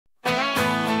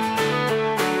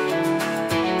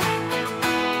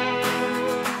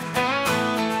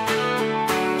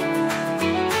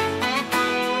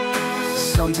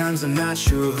Sometimes I'm not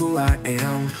sure who I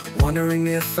am, wondering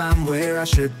if I'm where I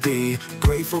should be.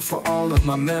 Grateful for all of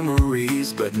my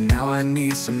memories, but now I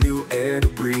need some new air to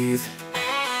breathe.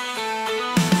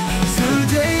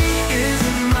 Today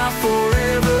isn't my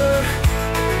forever.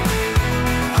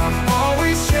 I'm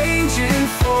always changing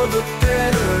for the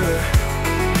better.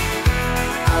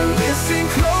 I listen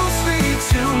closely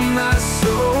to my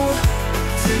soul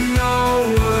to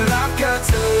know what I've got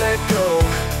to let go.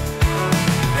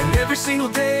 And every single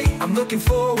day I'm looking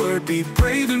forward, be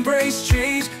brave, embrace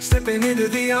change, stepping into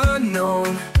the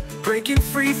unknown, breaking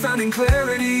free, finding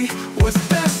clarity, what's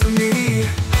best for me.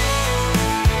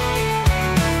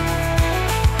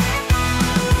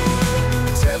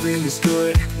 Everything is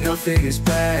good, nothing is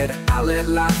bad. I let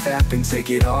life happen,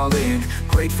 take it all in.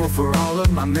 Grateful for all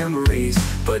of my memories,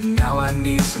 but now I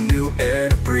need some new air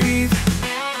to breathe.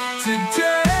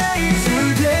 Today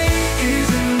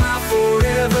isn't my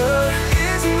forever.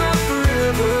 Isn't my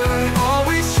forever.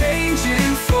 Always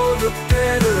changing for the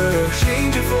better.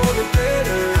 Changing for the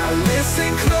better. I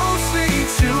listen closely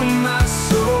to my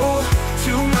soul,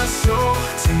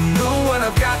 to know what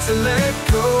I've got to let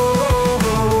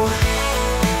go.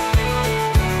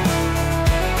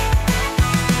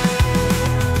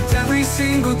 Every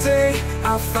single day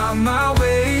I find my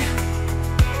way,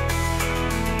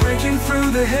 breaking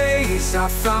through the haze, I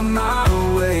find my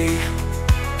way.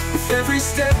 With every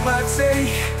step I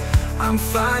take, I'm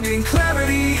finding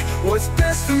clarity, what's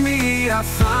best for me, I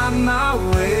find my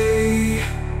way.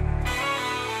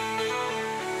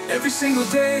 Every single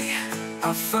day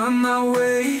I find my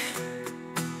way,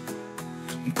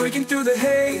 breaking through the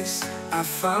haze, I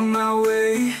find my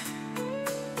way.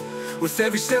 With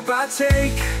every step I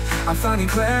take, I'm finding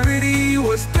clarity,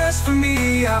 what's best for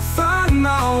me, I find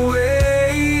my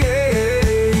way.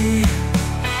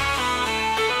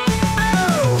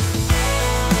 Oh.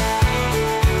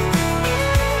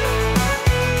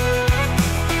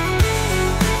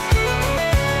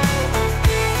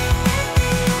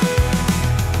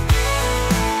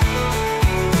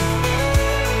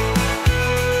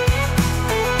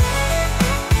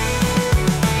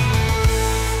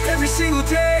 Every single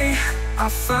day I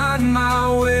find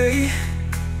my way,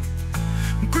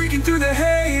 breaking through the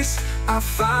haze, I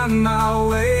find my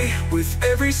way. With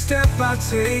every step I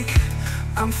take,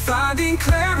 I'm finding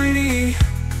clarity,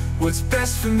 what's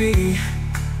best for me,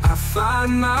 I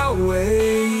find my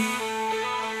way.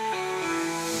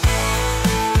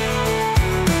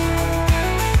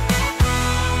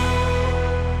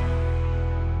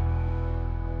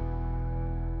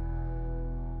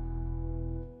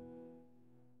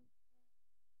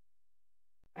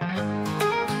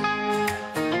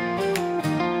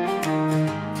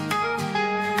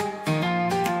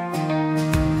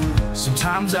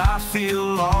 Sometimes I feel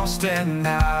lost and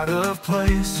out of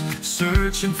place,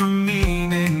 searching for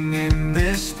meaning in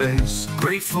this space.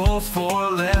 Grateful for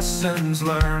lessons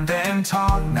learned and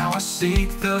taught, now I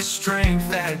seek the strength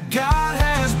that God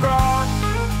has brought.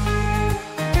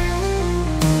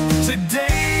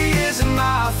 Today isn't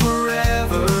my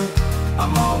forever,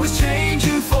 I'm always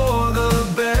changing for the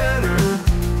better.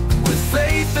 With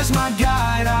faith as my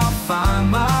guide, I'll find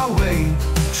my way,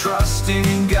 trusting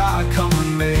in God, come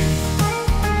with me.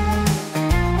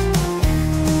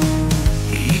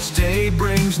 Each day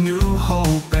brings new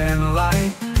hope and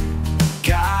light,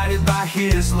 guided by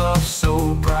His love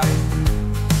so bright.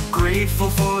 Grateful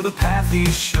for the path He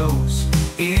shows,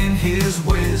 in His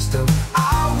wisdom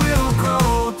I will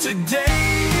grow.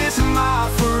 Today isn't my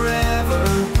forever,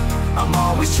 I'm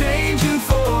always changing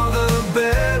for the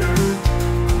better.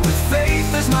 With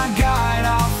faith as my guide,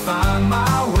 I'll find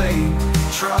my way,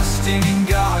 trusting in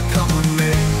God, come with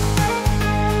me.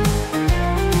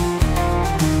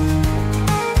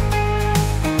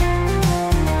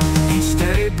 Each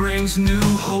day brings new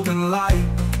hope and light,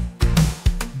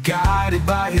 guided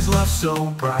by His love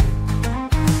so bright.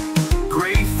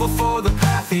 Grateful for the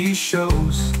path He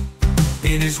shows,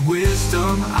 in His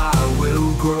wisdom I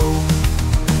will grow.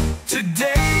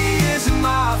 Today isn't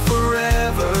my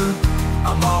forever,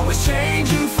 I'm always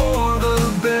changing for the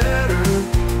better.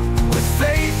 With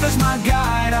faith as my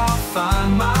guide, I'll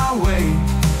find my way,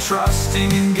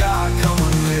 trusting in God, come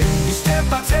with me. Each step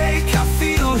I take, I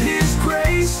feel His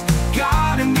grace,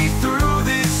 guiding me through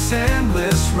this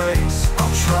endless race.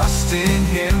 I'll trust in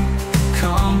Him,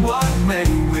 come what may.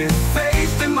 With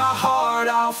faith in my heart,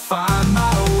 I'll find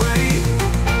my way.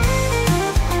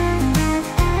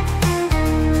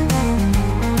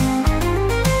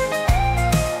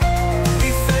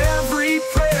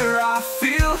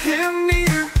 Him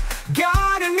near,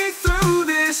 guiding me through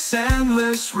this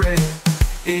endless race.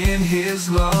 In His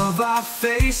love I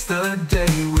face the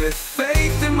day, with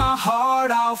faith in my my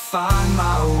heart, I'll find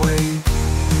my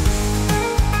way.